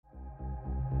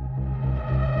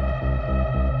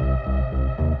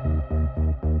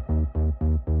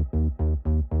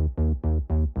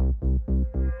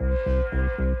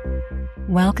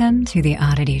Welcome to the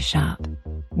Oddity Shop,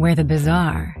 where the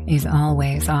bizarre is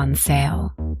always on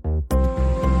sale.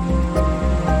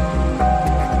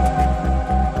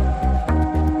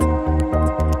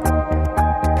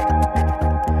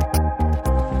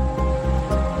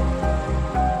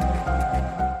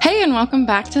 Hey, and welcome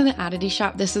back to the Oddity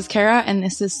Shop. This is Kara, and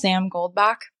this is Sam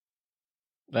Goldbach.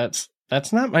 That's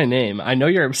not my name. I know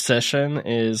your obsession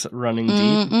is running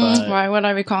deep, but... Why would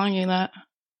I be calling you that?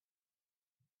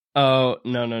 Oh,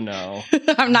 no.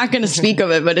 I'm not going to speak of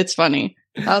it, but it's funny.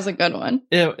 That was a good one.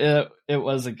 It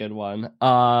was a good one.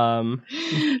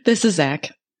 This is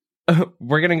Zach.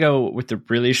 We're going to go with the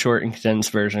really short and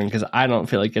condensed version because I don't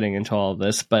feel like getting into all of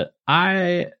this, but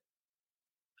I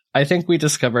think we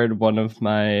discovered one of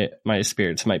my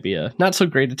spirits might be a not so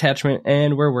great attachment,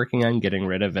 and we're working on getting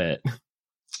rid of it.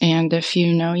 And if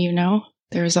you know, you know,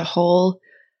 there's a whole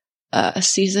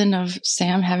season of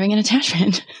Sam having an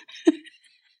attachment.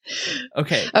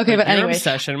 Okay, but your anyway.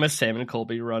 obsession with Sam and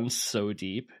Colby runs so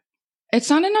deep. It's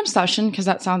not an obsession because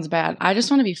that sounds bad. I just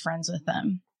want to be friends with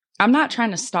them. I'm not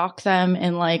trying to stalk them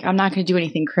and I'm not going to do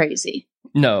anything crazy.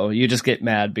 No, you just get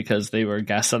mad because they were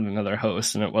guests on another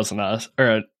host and it wasn't us, or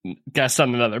a guest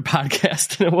on another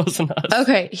podcast and it wasn't us.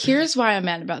 Okay, here's why I'm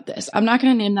mad about this. I'm not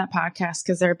going to name that podcast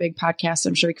because they're a big podcast.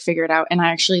 I'm sure we can figure it out. And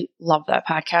I actually love that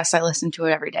podcast. I listen to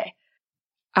it every day.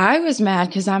 I was mad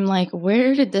because I'm like,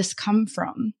 where did this come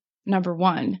from? Number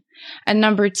one. And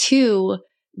number two,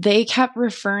 they kept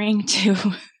referring to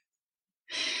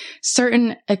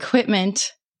certain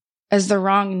equipment as the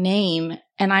wrong name.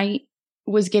 And I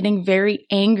was getting very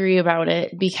angry about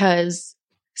it because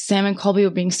Sam and Colby were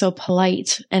being so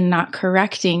polite and not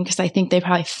correcting because I think they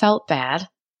probably felt bad.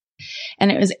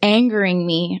 And it was angering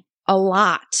me a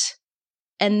lot.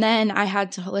 And then I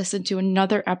had to listen to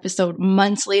another episode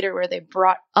months later where they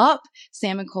brought up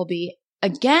Sam and Colby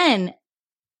again,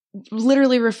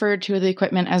 literally referred to the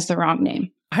equipment as the wrong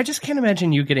name. I just can't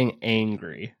imagine you getting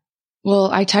angry.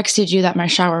 Well, I texted you that my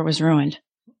shower was ruined.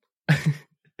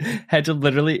 Had to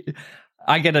literally...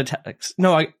 I get a text.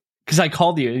 No, because I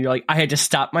called you and you're like, I had to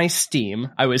stop my steam.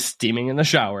 I was steaming in the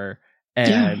shower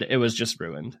and It was just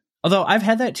ruined. Although I've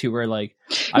had that too, where I've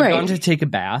gone to take a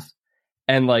bath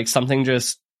and something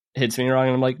just hits me wrong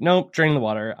and I'm like, nope, drain the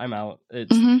water. I'm out.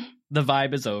 It's The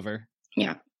vibe is over.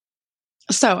 Yeah.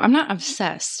 So I'm not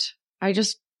obsessed. I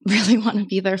just really want to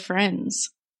be their friends.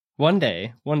 One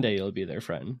day you'll be their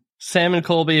friend. Sam and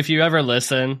Colby, if you ever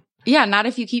listen. Yeah, not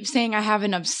if you keep saying I have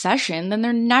an obsession, then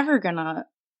they're never gonna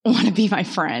want to be my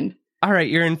friend. All right,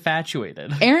 you're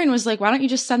infatuated. Aaron was like, why don't you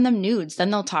just send them nudes? Then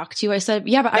they'll talk to you. I said,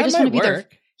 yeah, but I just want to be their...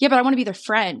 Yeah, but I want to be their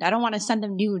friend. I don't want to send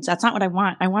them nudes. That's not what I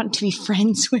want. I want to be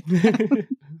friends with them.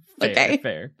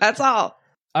 Fair. That's all.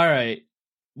 All right.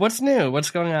 What's new?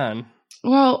 What's going on?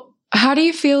 Well, how do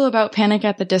you feel about Panic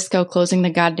at the Disco closing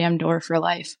the goddamn door for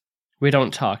life? We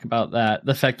don't talk about that.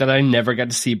 The fact that I never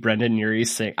got to see Brendan Urie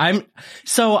sing. I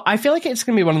feel like it's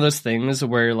going to be one of those things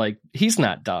where he's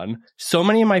not done. So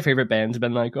many of my favorite bands have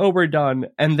been like, oh, we're done.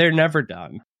 And they're never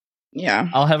done. Yeah.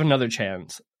 I'll have another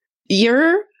chance.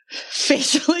 Your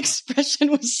facial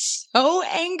expression was so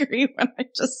angry when I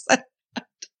just said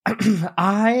that.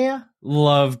 I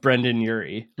love Brendan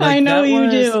Urie. I know you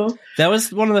do. That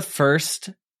was one of the first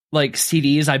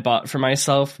CDs I bought for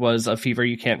myself was A Fever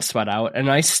You Can't Sweat Out, and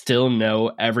I still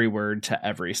know every word to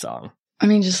every song. I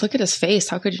mean, just look at his face.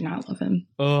 How could you not love him?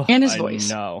 Oh, and his voice.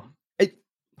 No,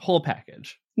 whole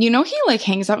package. You know, he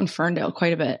hangs out in Ferndale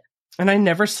quite a bit. And I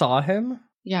never saw him.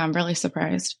 Yeah, I'm really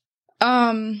surprised.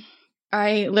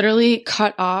 I literally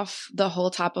cut off the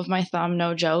whole top of my thumb,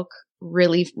 no joke.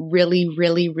 Really, really,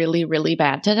 really, really, really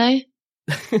bad today.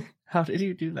 How did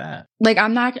you do that?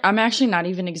 I'm actually not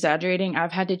even exaggerating.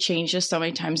 I've had to change this so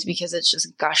many times because it's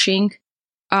just gushing.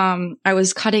 I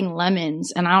was cutting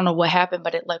lemons and I don't know what happened,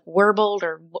 but it warbled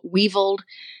or weevilled.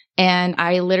 And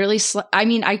I literally,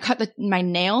 I cut my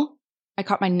nail. I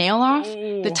cut my nail off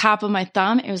the top of my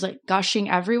thumb. It was gushing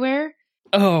everywhere.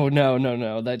 Oh, no.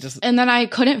 And then I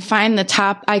couldn't find the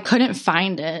top. I couldn't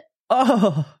find it.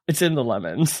 Oh, it's in the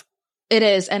lemons. It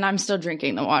is. And I'm still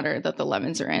drinking the water that the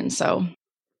lemons are in. So.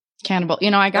 Cannibal.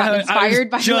 I got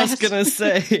inspired by just gonna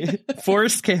say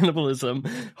forced cannibalism.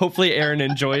 Hopefully Aaron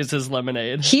enjoys his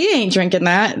lemonade. He ain't drinking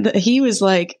that. He was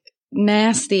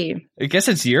nasty. I guess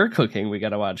it's your cooking we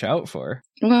gotta watch out for.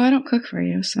 Well, I don't cook for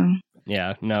you, so.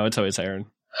 Yeah, no, it's always Aaron.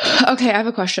 Okay, I have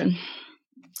a question.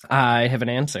 I have an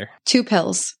answer. 2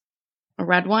 pills. A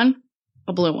red one,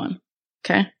 a blue one.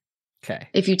 Okay? Okay.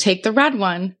 If you take the red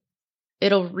one,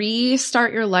 it'll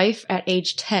restart your life at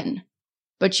age 10.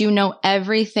 But you know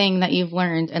everything that you've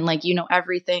learned and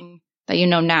everything that you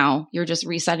know now. You're just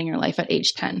resetting your life at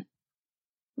age 10.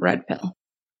 Red pill.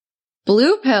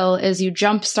 Blue pill is you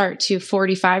jumpstart to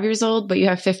 45 years old, but you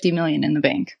have 50 million in the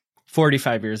bank.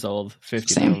 45 years old,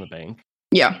 50 Same. million in the bank.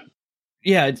 Yeah.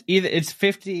 Yeah, it's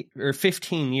 50 or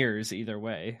 15 years either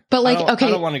way. But like, I okay.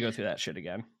 don't want to go through that shit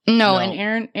again. No,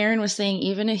 and Aaron was saying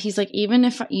even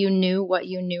if you knew what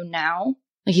you knew now,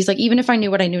 like he's like, even if I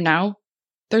knew what I knew now,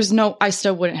 I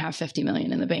still wouldn't have 50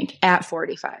 million in the bank at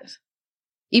 45.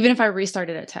 Even if I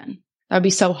restarted at 10. That would be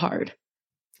so hard.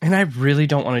 And I really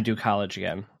don't want to do college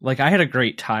again. Like, I had a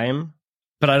great time,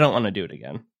 but I don't want to do it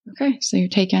again. Okay, so you're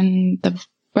taking the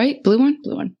blue one?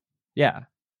 Blue one. Yeah.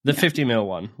 The 50 mil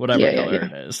one, whatever color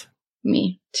it is.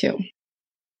 Me too.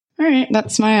 All right,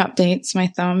 that's my updates. My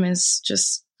thumb is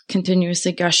just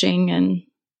continuously gushing and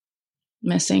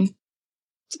missing.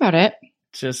 That's about it.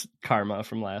 Just karma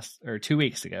from 2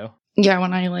 weeks ago. Yeah,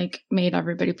 when I made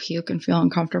everybody puke and feel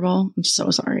uncomfortable. I'm so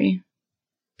sorry.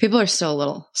 People are still a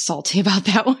little salty about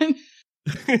that one.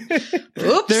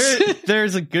 Oops.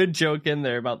 There's a good joke in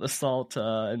there about the salt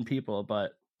and people,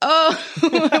 but... Oh,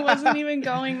 I wasn't even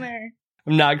going there.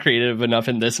 I'm not creative enough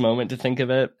in this moment to think of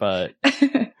it, but...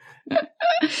 Okay.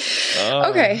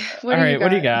 All right, what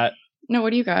do you got? No, what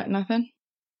do you got? Nothing?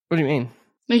 What do you mean?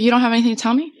 You don't have anything to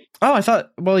tell me? Oh, I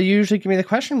thought, well, you usually give me the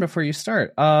question before you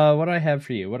start. What do I have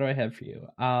for you?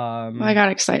 I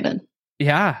got excited.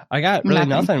 Yeah, I got really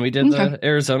nothing. We did the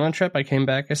Arizona trip. I came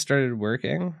back. I started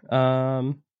working.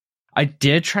 I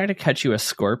did try to catch you a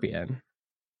scorpion.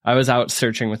 I was out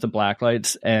searching with the black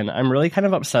lights, and I'm really kind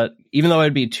of upset. Even though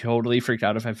I'd be totally freaked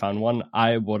out if I found one,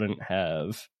 I wouldn't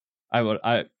have. I would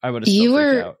have still freaked out. You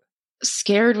were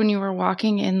scared when you were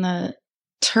walking in the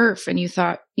turf, and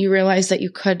you realized that you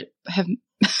could have.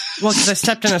 Well, because I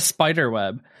stepped in a spider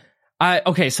web.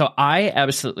 So I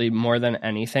absolutely, more than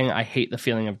anything, I hate the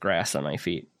feeling of grass on my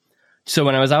feet. So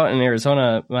when I was out in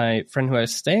Arizona, my friend who I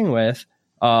was staying with,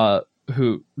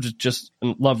 who was just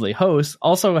a lovely host,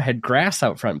 also had grass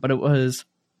out front, but it was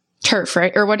turf,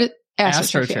 right? Or what?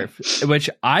 AstroTurf, which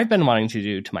I've been wanting to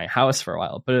do to my house for a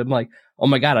while. But I'm like, oh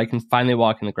my God, I can finally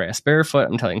walk in the grass barefoot.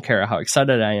 I'm telling Kara how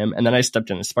excited I am. And then I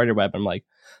stepped in a spider web. I'm like,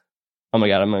 oh my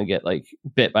God, I'm going to get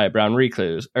bit by a brown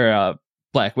recluse or a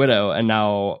black widow. And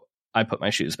now I put my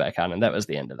shoes back on, and that was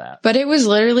the end of that. But it was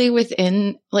literally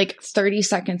within 30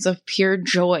 seconds of pure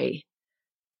joy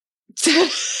to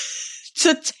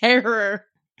terror.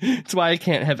 That's why I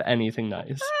can't have anything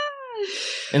nice.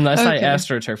 Unless I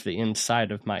AstroTurf the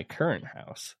inside of my current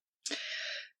house.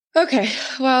 Okay.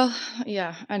 Well,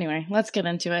 yeah. Anyway, let's get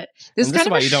into it. This is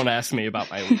why you don't ask me about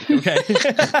my week, okay?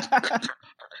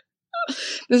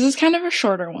 This is kind of a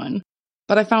shorter one,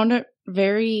 but I found it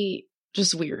very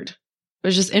just weird. It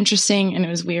was just interesting and it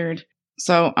was weird.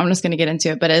 So I'm just going to get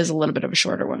into it, but it is a little bit of a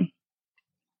shorter one.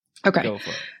 Okay. Go for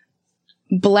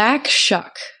it. Black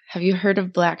Shuck. Have you heard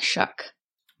of Black Shuck?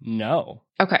 No.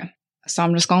 Okay. So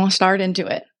I'm just going to start into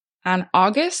it. On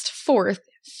August 4th,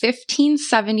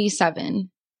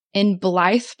 1577, in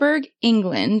Blythburgh,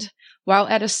 England, while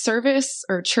at a service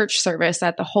or church service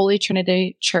at the Holy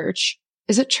Trinity Church.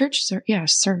 Is it church? Yeah,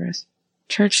 service.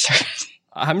 Church service.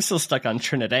 I'm still stuck on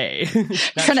Trinity.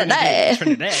 Trinity.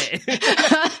 Trinity.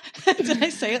 Did I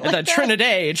say it like that?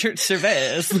 Trinity church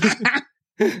service.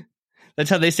 That's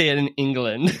how they say it in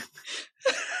England.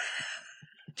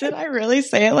 Did I really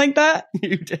say it like that?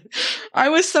 You did. I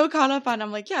was so caught up on,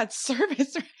 I'm like, yeah, it's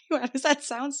service. Why does that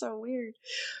sound so weird?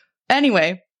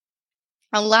 Anyway,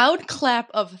 a loud clap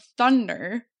of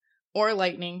thunder or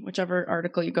lightning, whichever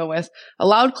article you go with, a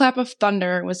loud clap of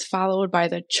thunder was followed by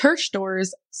the church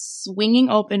doors swinging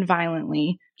open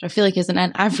violently, which I feel like isn't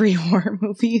in every horror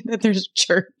movie that there's a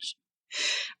church.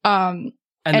 And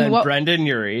then Brendan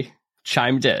Urie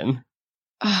chimed in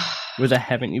with a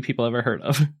haven't you people ever heard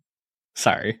of?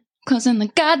 Sorry. Closing the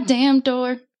goddamn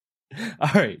door.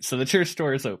 All right, so the church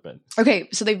door is open. Okay,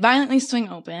 so they violently swing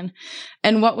open,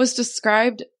 and what was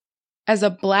described as a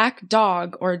black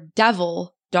dog or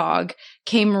devil dog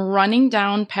came running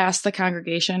down past the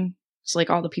congregation. It's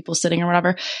all the people sitting or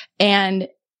whatever. And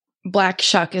Black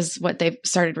Shuck is what they've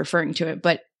started referring to it.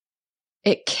 But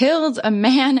it killed a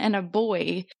man and a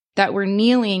boy that were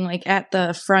kneeling at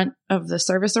the front of the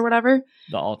service or whatever.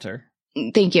 The altar.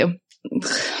 Thank you.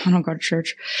 I don't go to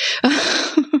church.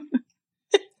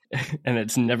 And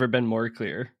it's never been more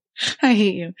clear. I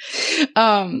hate you.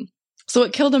 So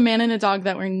it killed a man and a dog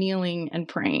that were kneeling and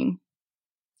praying.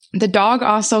 The dog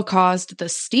also caused the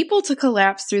steeple to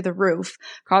collapse through the roof,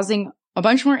 causing a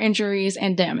bunch more injuries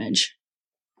and damage.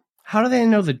 How do they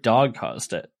know the dog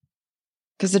caused it?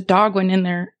 Because the dog went in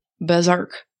there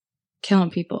berserk,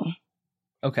 killing people.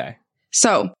 Okay.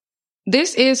 So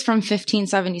This is from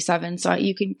 1577, so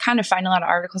you can kind of find a lot of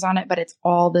articles on it, but it's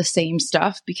all the same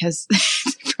stuff because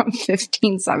it's from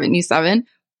 1577.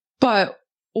 But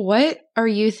what are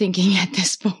you thinking at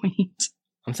this point?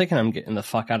 I'm thinking I'm getting the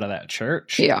fuck out of that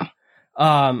church. Yeah.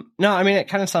 No, I mean, it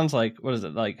kind of sounds like, what is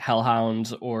it, like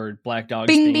hellhounds or black dogs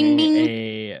Bing, being ding, ding.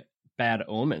 a bad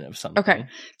omen of something. Okay.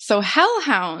 So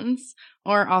hellhounds,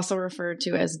 or also referred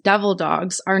to as devil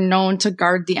dogs, are known to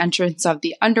guard the entrance of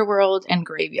the underworld and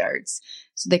graveyards.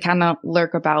 So they kind of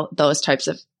lurk about those types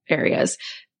of areas.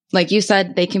 Like you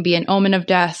said, they can be an omen of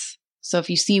death. So if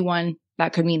you see one,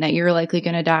 that could mean that you're likely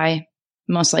going to die.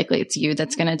 Most likely it's you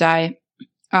that's going to die.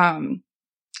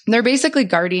 They're basically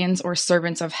guardians or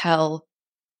servants of hell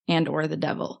and or the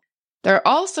devil. They're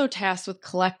also tasked with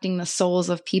collecting the souls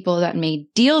of people that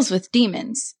made deals with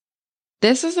demons.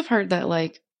 This is the part that,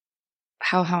 like,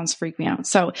 hellhounds freak me out.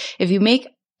 So if you make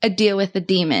a deal with a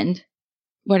demon,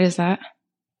 what is that?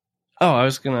 Oh, I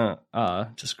was going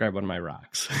to just grab one of my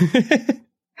rocks.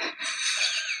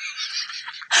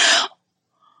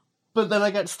 But then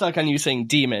I got stuck on you saying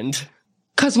demon.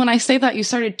 Because when I say that, you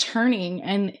started turning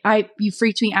and you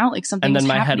freaked me out like something was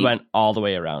happening. And then my head went all the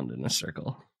way around in a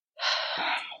circle.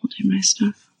 Holding my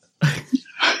stuff.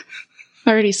 I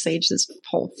already saged this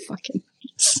whole fucking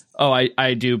piece. Oh,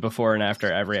 I do before and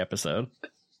after every episode.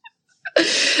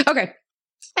 Okay.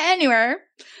 Anyway,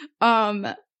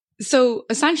 so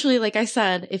essentially, like I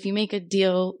said, if you make a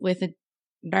deal with a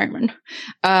diamond,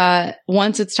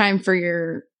 once it's time for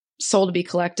your soul to be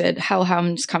collected,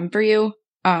 hellhounds come for you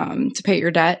to pay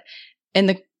your debt. And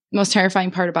the most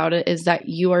terrifying part about it is that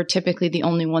you are typically the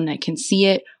only one that can see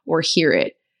it or hear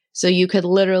it. So you could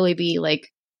literally be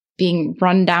like being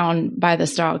run down by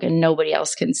this dog and nobody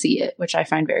else can see it, which I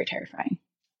find very terrifying.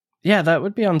 Yeah, that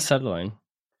would be unsettling.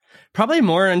 Probably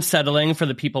more unsettling for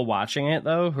the people watching it,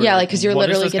 though. Yeah, like, because you're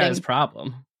literally getting getting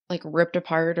problem, like ripped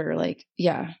apart or like,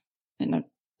 yeah. And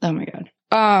oh my God.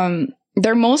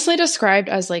 They're mostly described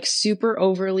as like super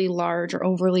overly large or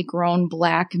overly grown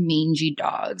black mangy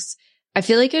dogs. I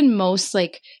feel like in most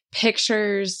like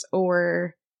pictures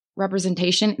or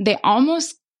representation, they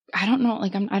almost, I don't know,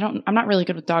 like I'm not really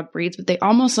good with dog breeds, but they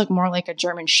almost look more like a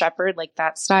German Shepherd, like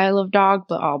that style of dog,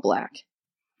 but all black.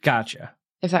 Gotcha.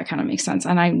 If that kind of makes sense.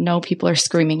 And I know people are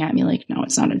screaming at me like, no,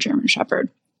 it's not a German Shepherd.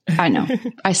 I know.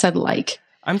 I said like.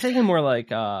 I'm thinking more like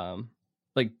Doberman.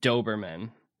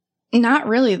 Not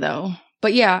really, though.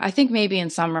 But yeah, I think maybe in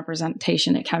some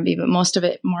representation it can be, but most of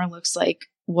it more looks like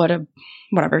whatever.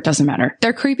 It doesn't matter.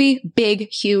 They're creepy,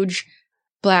 big, huge,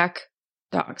 black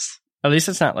dogs. At least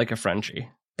it's not like a Frenchie.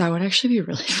 That would actually be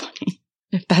really funny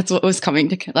if that's what was coming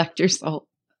to collect your soul.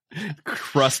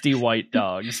 Crusty white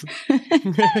dogs.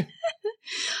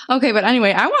 Okay, but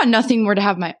anyway, I want nothing more to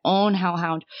have my own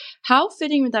hellhound. How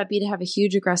fitting would that be to have a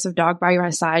huge aggressive dog by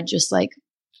your side, just like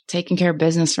taking care of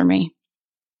business for me?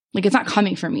 Like, it's not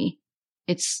coming for me.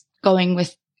 It's going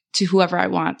to whoever I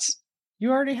want.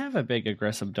 You already have a big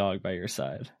aggressive dog by your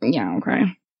side. Yeah, okay.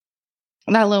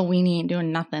 That little weenie ain't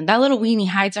doing nothing. That little weenie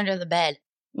hides under the bed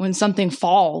when something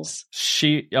falls.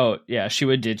 She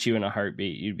would ditch you in a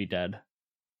heartbeat. You'd be dead.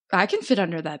 I can fit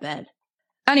under that bed.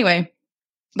 Anyway,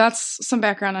 that's some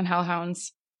background on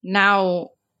hellhounds.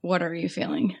 Now, what are you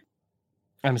feeling?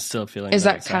 I'm still feeling. Is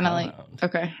that kind of like,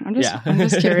 okay, I'm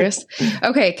just curious.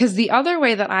 Okay, because the other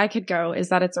way that I could go is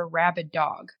that it's a rabid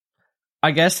dog.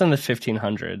 I guess in the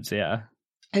 1500s, yeah.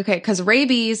 Okay, because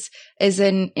rabies is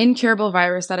an incurable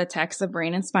virus that attacks the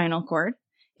brain and spinal cord.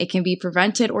 It can be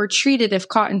prevented or treated if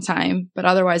caught in time, but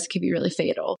otherwise it can be really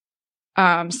fatal.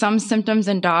 Some symptoms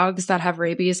in dogs that have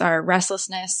rabies are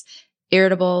restlessness,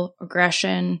 irritable,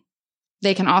 aggression.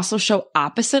 They can also show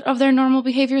opposite of their normal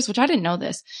behaviors, which I didn't know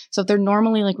this. So if they're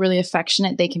normally like really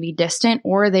affectionate, they can be distant,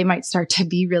 or they might start to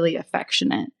be really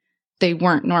affectionate. They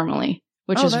weren't normally,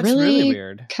 which is really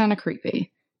weird. Kind of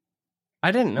creepy.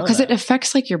 I didn't know because that. It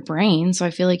affects like your brain. So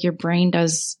I feel like your brain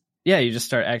does. Yeah, you just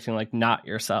start acting like not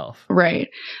yourself. Right.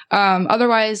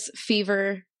 Otherwise,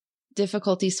 fever,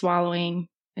 difficulty swallowing,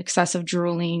 excessive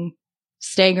drooling,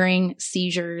 staggering,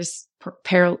 seizures,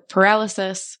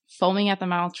 paralysis, foaming at the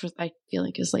mouth, which I feel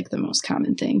like is like the most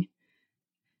common thing.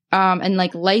 And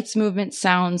like lights, movement,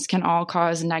 sounds can all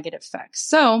cause negative effects.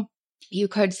 So you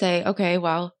could say, okay,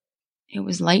 well, it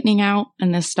was lightning out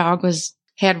and this dog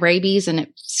had rabies and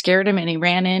it scared him and he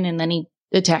ran in and then he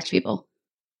attacked people.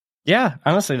 Yeah,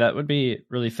 honestly, that would be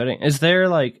really fitting. Is there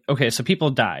like, okay, so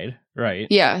people died, right?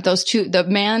 Yeah, those two, the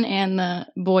man and the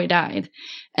boy died.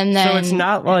 And then. So it's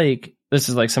not like this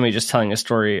is like somebody just telling a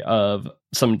story of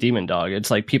some demon dog. It's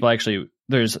like people actually,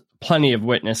 there's plenty of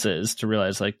witnesses to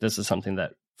realize like this is something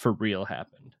that for real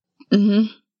happened.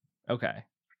 Mm-hmm. Okay.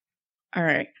 All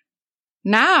right.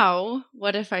 Now,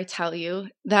 what if I tell you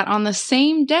that on the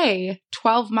same day,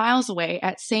 12 miles away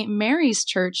at St. Mary's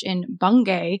Church in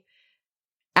Bungay,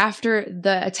 after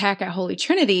the attack at Holy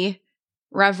Trinity,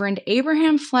 Reverend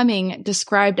Abraham Fleming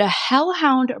described a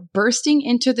hellhound bursting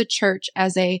into the church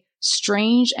as a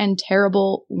strange and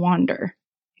terrible wander.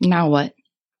 Now what?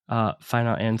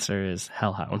 Final answer is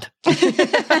hellhound.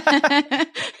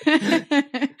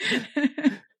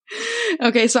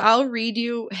 Okay, so I'll read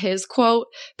you his quote,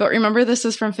 but remember this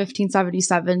is from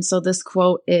 1577, so this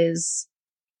quote is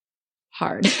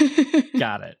hard.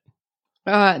 Got it.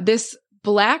 This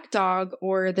black dog,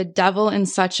 or the devil in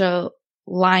such a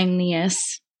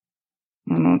lineus,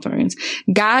 I don't know what that means.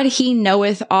 God, he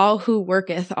knoweth all who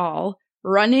worketh all,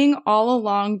 running all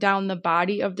along down the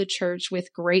body of the church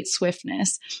with great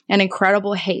swiftness and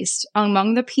incredible haste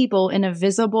among the people in a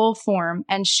visible form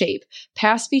and shape,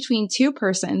 passed between two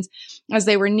persons as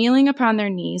they were kneeling upon their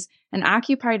knees and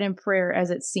occupied in prayer as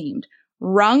it seemed,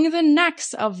 wrung the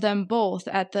necks of them both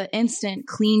at the instant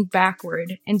clean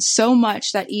backward, and so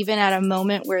much that even at a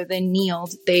moment where they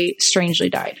kneeled, they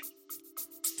strangely died.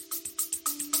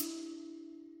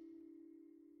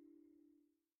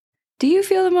 Do you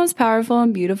feel the most powerful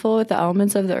and beautiful with the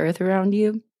elements of the earth around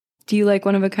you? Do you like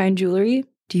one-of-a-kind jewelry?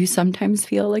 Do you sometimes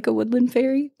feel like a woodland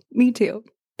fairy? Me too.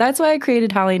 That's why I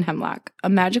created Holly and Hemlock, a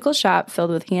magical shop filled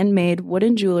with handmade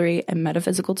wooden jewelry and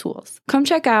metaphysical tools. Come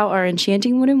check out our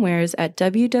enchanting wooden wares at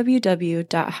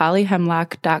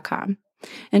www.hollyhemlock.com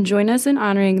and join us in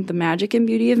honoring the magic and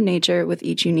beauty of nature with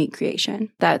each unique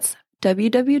creation. That's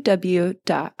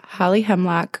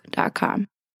www.hollyhemlock.com.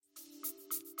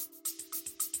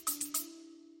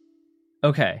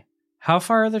 Okay. How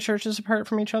far are the churches apart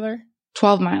from each other?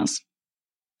 12 miles.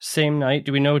 Same night?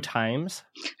 Do we know times?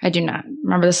 I do not.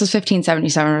 Remember, this is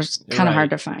 1577. It's kind of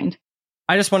hard to find.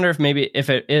 I just wonder if maybe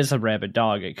if it is a rabid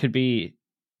dog, it could be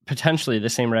potentially the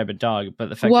same rabid dog, but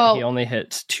the fact that he only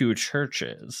hits two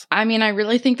churches. I mean, I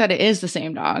really think that it is the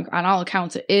same dog. On all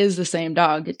accounts, it is the same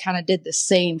dog. It kind of did the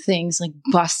same things, like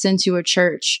bust into a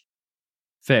church.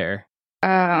 Fair.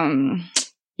 Yeah.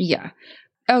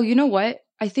 Oh, you know what?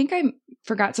 I think I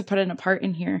forgot to put in a part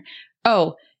in here.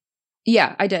 Oh,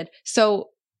 yeah, I did. So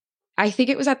I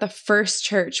think it was at the first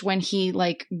church when he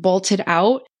like bolted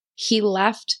out, he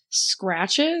left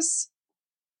scratches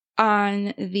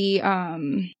on the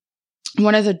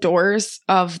one of the doors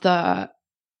of the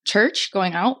church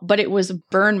going out, but it was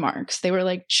burn marks. They were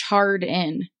like charred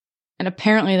in, and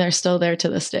apparently they're still there to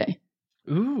this day.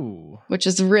 Ooh. Which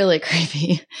is really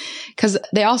creepy, because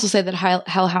they also say that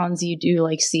hellhounds, you do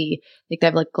like see, like they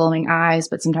have like glowing eyes,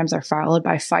 but sometimes they're followed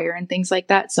by fire and things like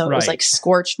that. So it was like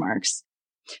scorch marks.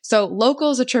 So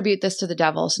locals attribute this to the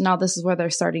devil. So now this is where they're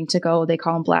starting to go. They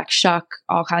call him Black Shuck,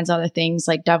 all kinds of other things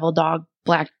like devil dog,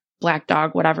 black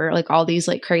dog, whatever, like all these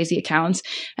like crazy accounts.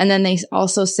 And then they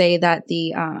also say that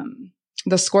the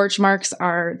scorch marks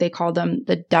are, they call them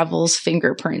the devil's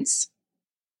fingerprints.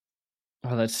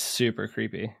 Oh, that's super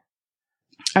creepy.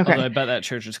 Okay. Although I bet that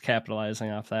church is capitalizing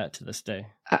off that to this day.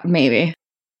 Maybe.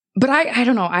 But I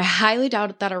don't know. I highly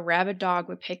doubt that a rabid dog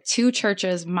would pick two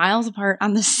churches miles apart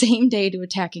on the same day to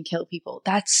attack and kill people.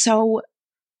 That's so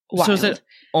wild. So is it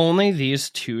only these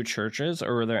two churches,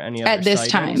 or were there any other at this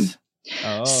sightings? time?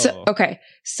 Oh. So, okay.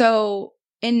 So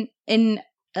in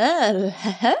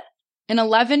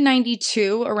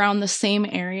 1192, around the same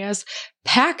areas,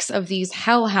 packs of these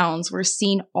hellhounds were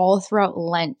seen all throughout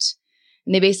Lent.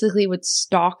 And they basically would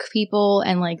stalk people,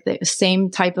 and like the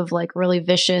same type of like really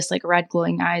vicious, like red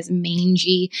glowing eyes,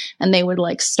 mangy. And they would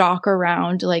like stalk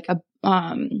around like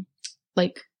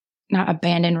like not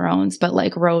abandoned roads, but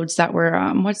like roads that were,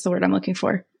 what's the word I'm looking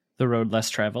for? The road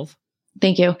less traveled.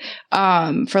 Thank you.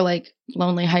 For like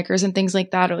lonely hikers and things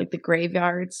like that, or like the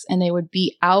graveyards. And they would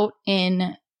be out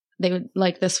in, they would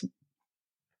like this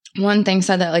one thing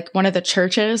said that like one of the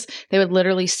churches, they would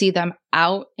literally see them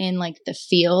out in like the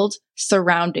field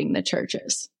surrounding the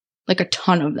churches, like a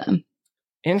ton of them.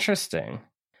 Interesting.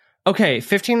 Okay.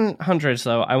 1500s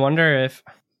though. I wonder if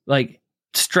like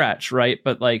stretch, right?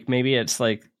 But like maybe it's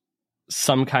like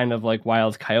some kind of like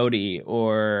wild coyote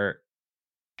or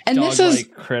and dog this is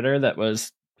critter that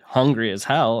was hungry as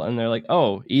hell. And they're like,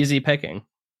 oh, easy picking.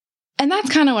 And that's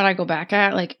kind of what I go back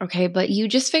at. Like, okay, but you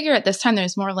just figure at this time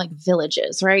there's more like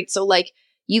villages, right? So like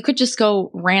you could just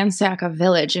go ransack a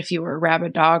village if you were a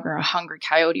rabid dog or a hungry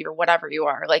coyote or whatever you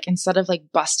are. Like instead of like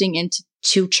busting into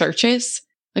two churches.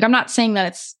 Like I'm not saying that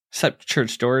it's... Except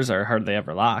church doors are hardly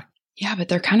ever locked. Yeah, but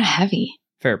they're kind of heavy.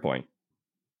 Fair point.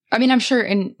 I mean, I'm sure,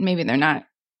 and maybe they're not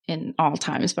in all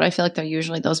times, but I feel like they're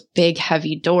usually those big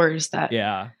heavy doors that...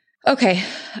 Yeah. Okay.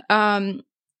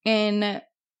 In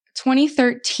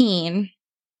 2013,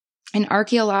 An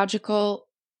archaeological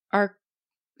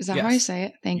is that how I say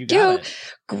it? Thank got you. it.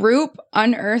 Group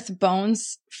unearthed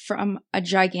bones from a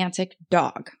gigantic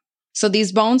dog. So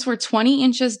these bones were 20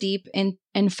 inches deep and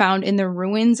found in the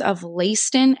ruins of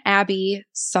Leiston Abbey,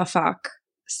 Suffolk.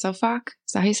 Suffolk?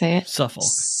 Is that how you say it? Suffolk.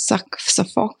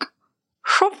 Suffolk.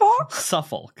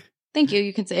 Suffolk. Thank you.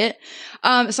 You can say it.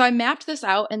 So I mapped this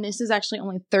out, and this is actually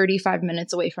only 35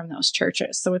 minutes away from those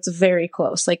churches. So it's very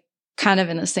close, like kind of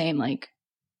in the same like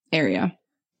area.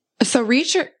 So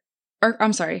it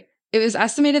was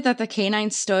estimated that the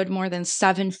canine stood more than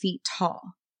 7 feet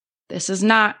tall. This is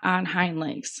not on hind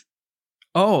legs.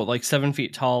 Oh, like 7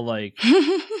 feet tall, like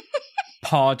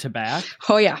paw to back?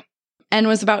 Oh, yeah. And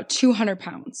was about 200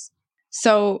 pounds.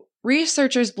 So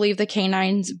researchers believe the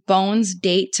canine's bones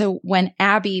date to when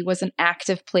Abbey was an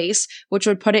active place, which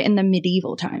would put it in the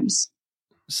medieval times.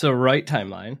 So right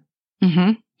timeline.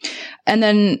 Mm-hmm. And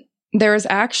then there's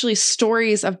actually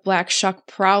stories of Black Shuck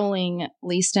prowling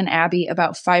Leiston Abbey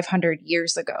about 500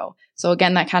 years ago. So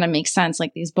again, that kind of makes sense.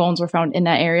 Like these bones were found in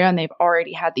that area, and they've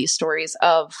already had these stories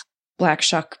of Black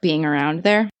Shuck being around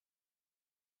there.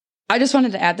 I just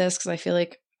wanted to add this because I feel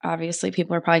like obviously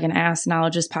people are probably going to ask,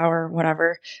 knowledge is power,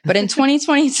 whatever. But in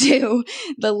 2022,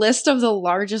 the list of the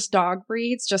largest dog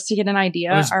breeds, just to get an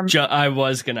idea, I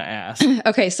was going to ask.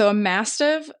 Okay, so a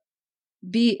Mastiff,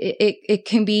 it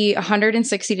can be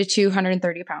 160 to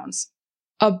 230 pounds.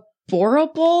 A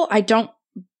Boerboel,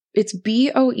 it's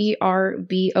Boerboel,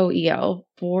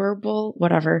 Boerboel,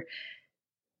 whatever.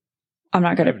 I'm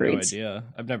not good at breeds. No idea.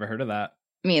 I've never heard of that.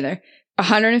 Me either.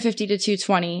 150 to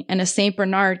 220, and a Saint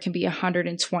Bernard can be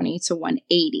 120 to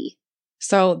 180.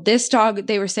 So this dog,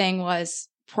 they were saying, was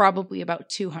probably about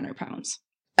 200 pounds.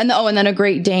 And then a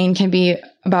Great Dane can be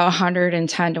about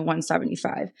 110 to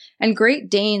 175. And Great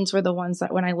Danes were the ones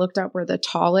that when I looked up were the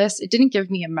tallest. It didn't give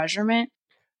me a measurement.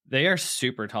 They are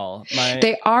super tall.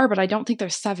 They are, but I don't think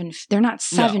they're not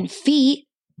 7 feet.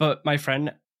 But my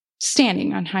friend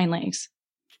standing on hind legs.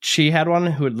 She had one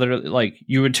who would literally, like,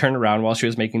 you would turn around while she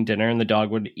was making dinner and the dog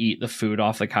would eat the food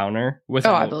off the counter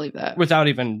I believe that. Without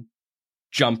even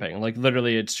jumping. Like,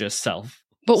 literally, it's just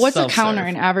But what's a counter,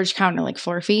 an average counter, like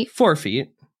 4 feet? 4 feet.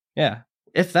 Yeah.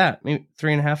 If that, maybe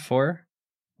 3.5, 4.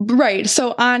 Right.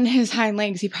 So on his hind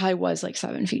legs, he probably was like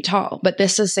 7 feet tall. But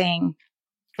this is saying...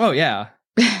 Oh, yeah.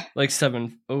 Like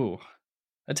 7. Oh,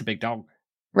 that's a big dog.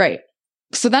 Right.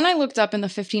 So then I looked up in the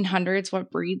 1500s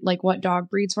what dog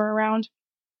breeds were around.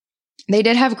 They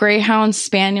did have greyhounds,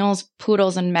 spaniels,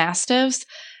 poodles, and mastiffs.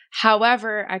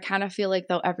 However, I kind of feel like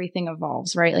though everything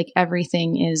evolves, right? Like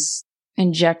everything is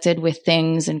injected with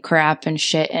things and crap and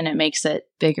shit, and it makes it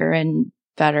bigger and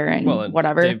better and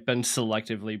whatever. They've been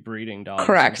selectively breeding dogs.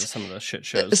 Correct. Into some of the shit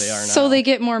shows they are now. So they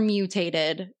get more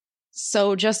mutated.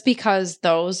 So just because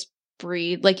those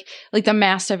breed, like the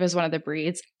Mastiff is one of the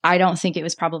breeds, I don't think it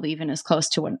was probably even as close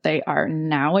to what they are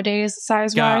nowadays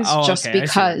size wise. Just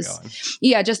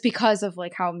because of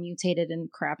like how mutated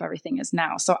and crap everything is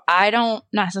now. So I don't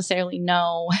necessarily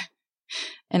know.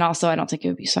 And also I don't think it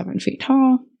would be 7 feet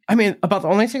tall. I mean, about the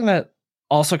only thing that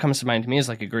also comes to mind to me is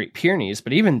like a Great Pyrenees,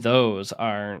 but even those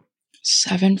aren't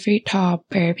 7 feet tall,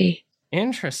 baby.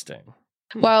 Interesting.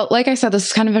 Well, like I said, this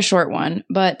is kind of a short one,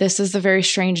 but this is the very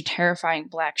strange and terrifying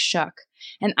Black Shuck.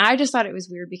 And I just thought it was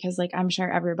weird because like I'm sure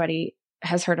everybody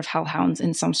has heard of hellhounds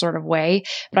in some sort of way,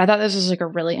 but I thought this was like a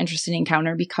really interesting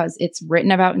encounter because it's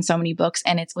written about in so many books,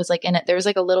 and it was like in it there was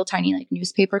like a little tiny like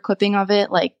newspaper clipping of it,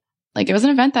 like it was an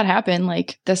event that happened,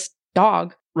 like this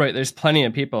dog. Right, there's plenty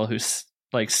of people who's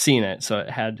like seen it, so it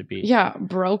had to be. Yeah,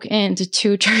 broke into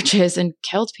 2 churches and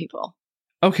killed people.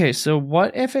 Okay, so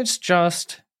what if it's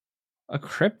just a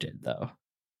cryptid, though?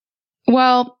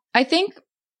 Well, I think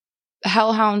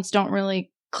hellhounds don't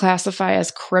really classify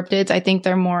as cryptids. I think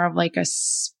they're more of like a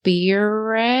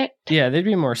spirit. Yeah, they'd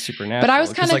be more supernatural. But I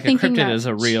was kind of like thinking a cryptid that is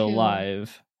a real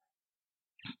live,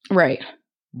 right?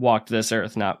 Walked this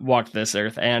earth, not walked this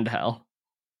earth and hell.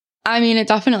 I mean, it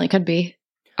definitely could be.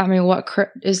 I mean,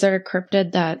 is there a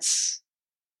cryptid that's?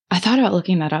 I thought about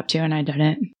looking that up too, and I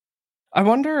didn't. I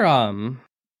wonder,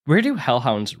 where do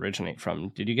hellhounds originate from?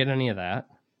 Did you get any of that?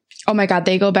 Oh my God,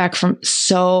 they go back from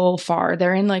so far.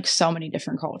 They're in like so many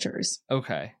different cultures.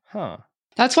 Okay. Huh.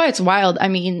 That's why it's wild. I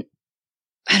mean,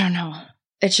 I don't know.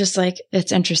 It's just like,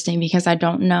 it's interesting because I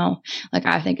don't know. Like,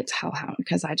 I think it's hellhound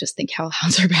because I just think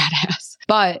hellhounds are badass.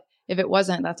 But if it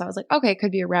wasn't, that's why I was like, okay, it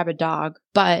could be a rabid dog.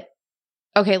 But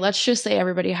okay, let's just say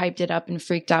everybody hyped it up and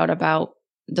freaked out about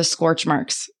the scorch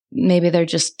marks. Maybe they're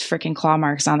just freaking claw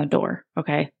marks on the door.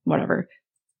 Okay, whatever.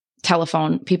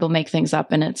 telephone, people make things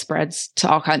up and it spreads to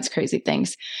all kinds of crazy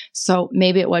things. So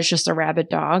maybe it was just a rabid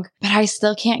dog, but I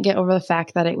still can't get over the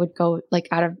fact that it would go, like,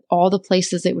 out of all the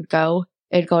places it would go,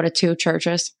 it'd go to 2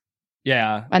 churches.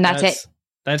 Yeah. And that's it.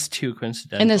 That's too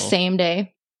coincidental. In the same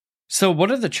day. So what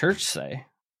did the church say?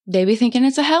 They be thinking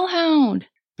it's a hellhound.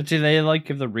 But do they like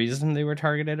give the reason they were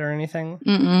targeted or anything?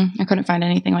 I couldn't find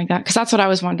anything like that, because that's what I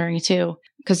was wondering too.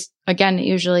 Because again,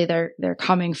 usually they're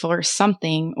coming for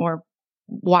something, or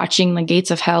watching the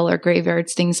gates of hell or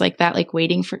graveyards, things like that, like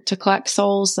waiting to collect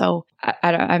souls. So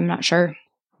I'm not sure.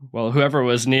 Well, whoever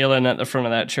was kneeling at the front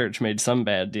of that church made some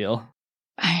bad deal.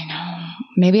 I know.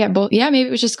 Maybe at both. Yeah, maybe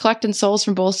it was just collecting souls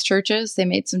from both churches. They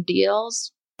made some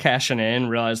deals. Cashing in,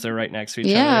 realized they're right next to each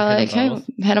other. Yeah, like, hey,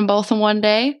 hit them both in one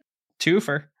day.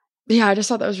 Twofer. Yeah, I just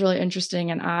thought that was really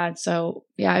interesting and odd. So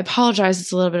yeah, I apologize.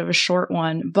 It's a little bit of a short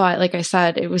one, but like I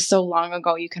said, it was so long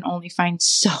ago, you can only find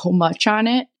so much on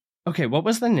it. Okay, what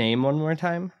was the name one more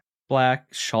time? Black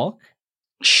Shuck?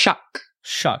 Shuck.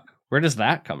 Shuck. Where does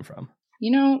that come from?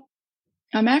 You know,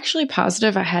 I'm actually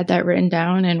positive I had that written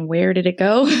down, and where did it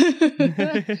go?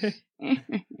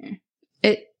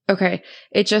 Okay.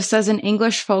 It just says in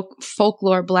English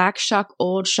folklore, Black Shuck,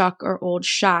 Old Shuck, or Old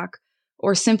Shock,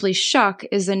 or simply Shuck,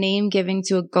 is a name given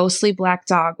to a ghostly black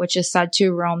dog, which is said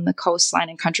to roam the coastline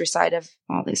and countryside of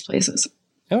all these places.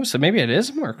 Oh, so maybe it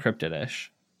is more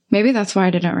cryptid-ish. Maybe that's why I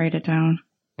didn't write it down.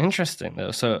 Interesting,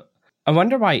 though. So I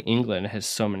wonder why England has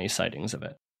so many sightings of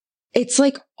it. It's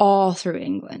like all through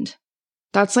England.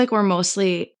 That's like where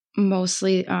mostly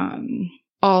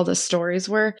all the stories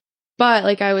were. But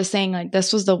like I was saying, like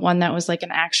this was the one that was like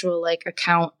an actual like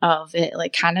account of it,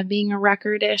 like kind of being a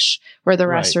record-ish, where the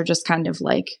rest are just kind of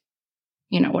like,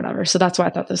 you know, whatever. So that's why I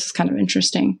thought this was kind of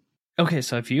interesting. Okay,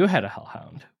 so if you had a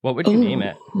hellhound, what would you name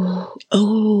it?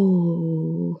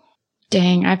 Oh,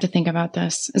 dang! I have to think about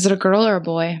this. Is it a girl or a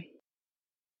boy?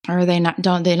 Or are they not?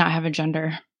 Don't they not have a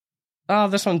gender? Oh,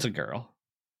 this one's a girl.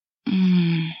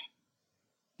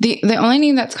 The only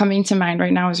name that's coming to mind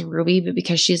right now is Ruby, but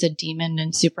because she's a demon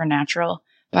and supernatural.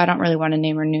 But I don't really want to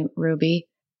name her new Ruby.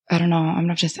 I don't know.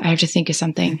 I have to think of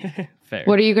something. Fair.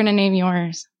 What are you going to name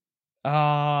yours?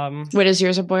 What is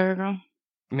yours, a boy or a girl?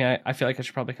 I mean, I feel like I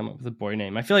should probably come up with a boy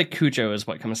name. I feel like Cujo is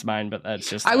what comes to mind, but that's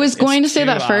just... I was going to say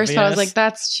that first, but I was like,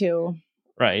 that's too...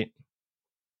 Right.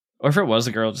 Or if it was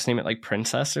a girl, just name it like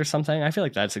Princess or something. I feel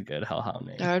like that's a good hellhound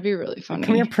name. That would be really funny.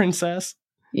 Come here, Princess.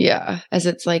 Yeah, as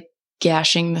it's like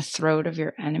gashing the throat of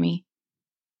your enemy.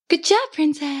 Good job,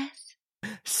 Princess.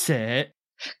 Sit.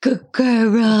 Good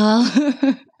girl.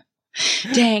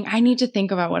 Dang, I need to think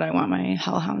about what I want my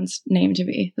hellhound's name to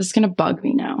be. This is going to bug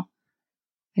me now.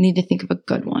 I need to think of a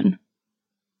good one.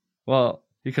 Well,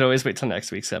 you could always wait till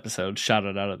next week's episode. Shout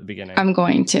it out at the beginning. I'm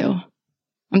going to.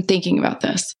 I'm thinking about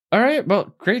this. All right.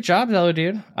 Well, great job, though,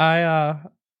 dude. I've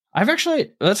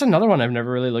actually, that's another one I've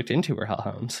never really looked into, were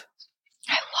hellhounds.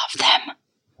 I love them.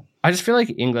 I just feel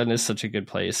like England is such a good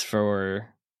place for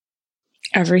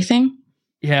everything.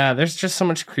 Yeah, there's just so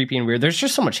much creepy and weird. There's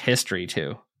just so much history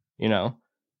too, you know?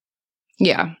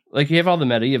 Yeah. Like you have all the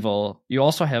medieval, you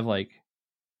also have like,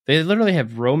 they literally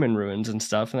have Roman ruins and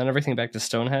stuff, and then everything back to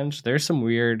Stonehenge. There's some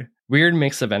weird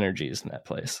mix of energies in that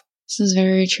place. This is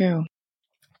very true.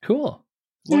 Cool.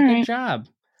 Well, good job.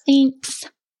 Thanks.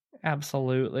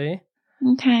 Absolutely.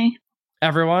 Okay.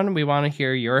 Everyone, we want to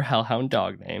hear your hellhound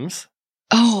dog names.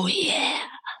 Oh, yeah.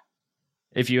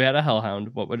 If you had a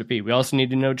hellhound, what would it be? We also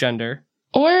need to know gender.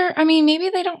 Or, I mean, maybe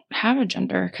they don't have a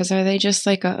gender, because are they just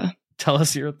like a... Tell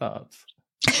us your thoughts.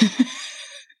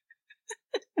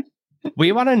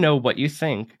 We want to know what you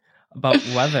think about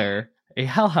whether a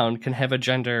hellhound can have a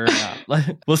gender or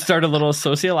not. We'll start a little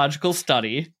sociological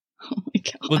study. Oh my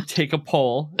God. We'll take a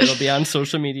poll. It'll be on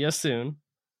social media soon.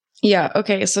 Yeah,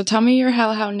 okay. So tell me your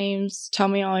hellhound names. Tell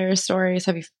me all your stories.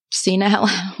 Have you seen a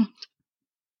hellhound?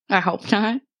 I hope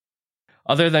not.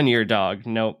 Other than your dog,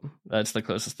 nope. That's the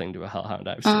closest thing to a hellhound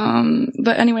I've seen.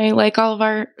 But anyway, like all of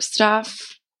our stuff,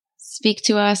 speak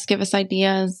to us, give us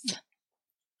ideas.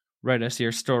 Write us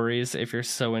your stories if you're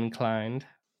so inclined.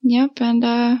 Yep,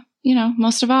 and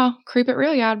most of all, creep it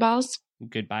real, you oddballs.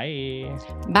 Goodbye.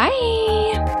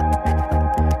 Bye.